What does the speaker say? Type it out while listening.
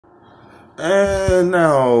And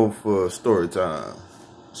now for story time.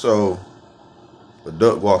 So, a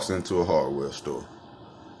duck walks into a hardware store.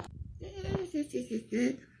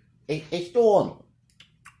 Hey, Storm,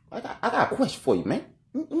 I got a question for you, man.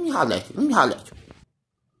 Let me holler at you.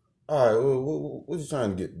 Alright, what you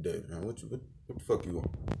trying to get today, man? What the fuck you want?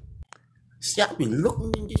 See, I've been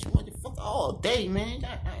looking in this motherfucker all day, man.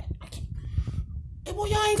 I can't. Hey, boy,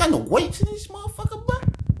 y'all ain't got no weights in this motherfucker, bro.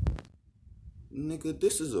 Nigga,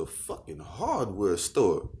 this is a fucking hardware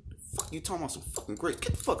store. The fuck you talking about some fucking grapes?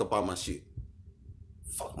 Get the fuck up out my shit.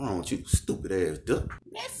 Fuck wrong with you, stupid ass duck.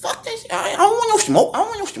 Man, fuck this. I don't want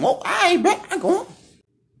no smoke. Alright, bet. I go on.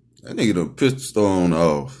 That nigga done pissed the store on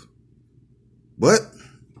off. But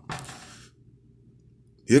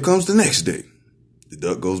here comes the next day. The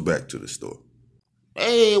duck goes back to the store.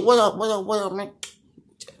 Hey, what up, man?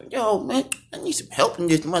 Yo, man, I need some help in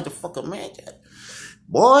this motherfucker, man.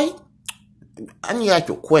 Boy, I need to ask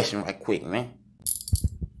you a question right quick, man.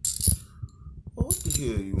 What the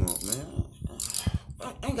hell you want, man?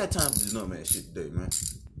 I ain't got time for this nutmeg shit today, man.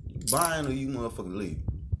 You buying or you motherfucking leave?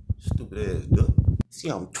 Stupid ass duck. See,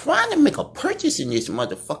 I'm trying to make a purchase in this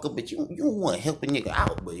motherfucker, but you don't want to help a nigga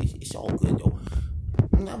out, but it's all good, though.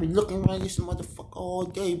 And I been looking around this motherfucker all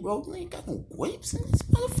day, bro. You ain't got no grapes in this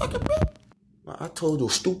motherfucker, bro. I told your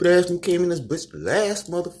stupid ass who came in this bitch last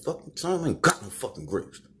motherfucking time, I ain't got no fucking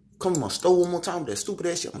grapes. Come to my store one more time with that stupid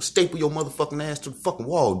ass shit, I'm gonna staple your motherfucking ass to the fucking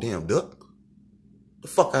wall, damn duck. The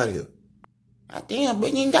fuck out of here. God damn,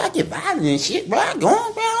 but you ain't got to get violent and shit, bro. Go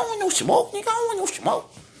on, bro. I don't want no smoke, nigga. I don't want no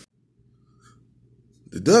smoke.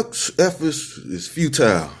 The duck's efforts is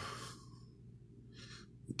futile.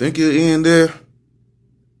 You think you'll end there?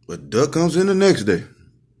 But duck comes in the next day.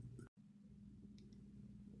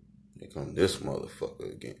 Here come this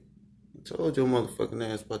motherfucker again. I told your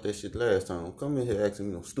motherfucking ass about that shit last time. Don't come in here asking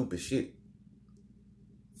me no stupid shit.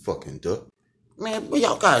 Fucking duck. Man, but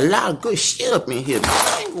y'all got a lot of good shit up in here, man.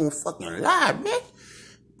 I ain't gonna fucking lie, man.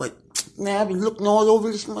 But, man, I've been looking all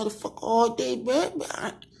over this motherfucker all day, bro.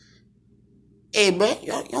 Hey, bro,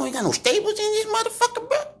 y'all ain't got no staples in this motherfucker,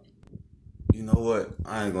 bro? You know what?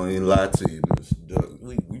 I ain't gonna even lie to you, Mr. Duck.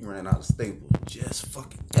 We ran out of staples just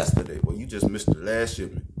fucking yesterday. Well, you just missed the last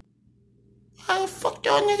shipment. How the fuck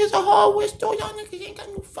y'all niggas a hardware store? Y'all niggas ain't got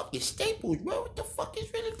no fucking staples, bro. What the fuck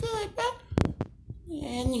is really good, bro?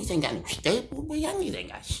 Yeah, niggas ain't got no staples, bro. Y'all niggas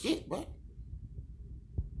ain't got shit, bro.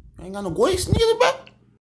 Ain't got no grapes neither, bro.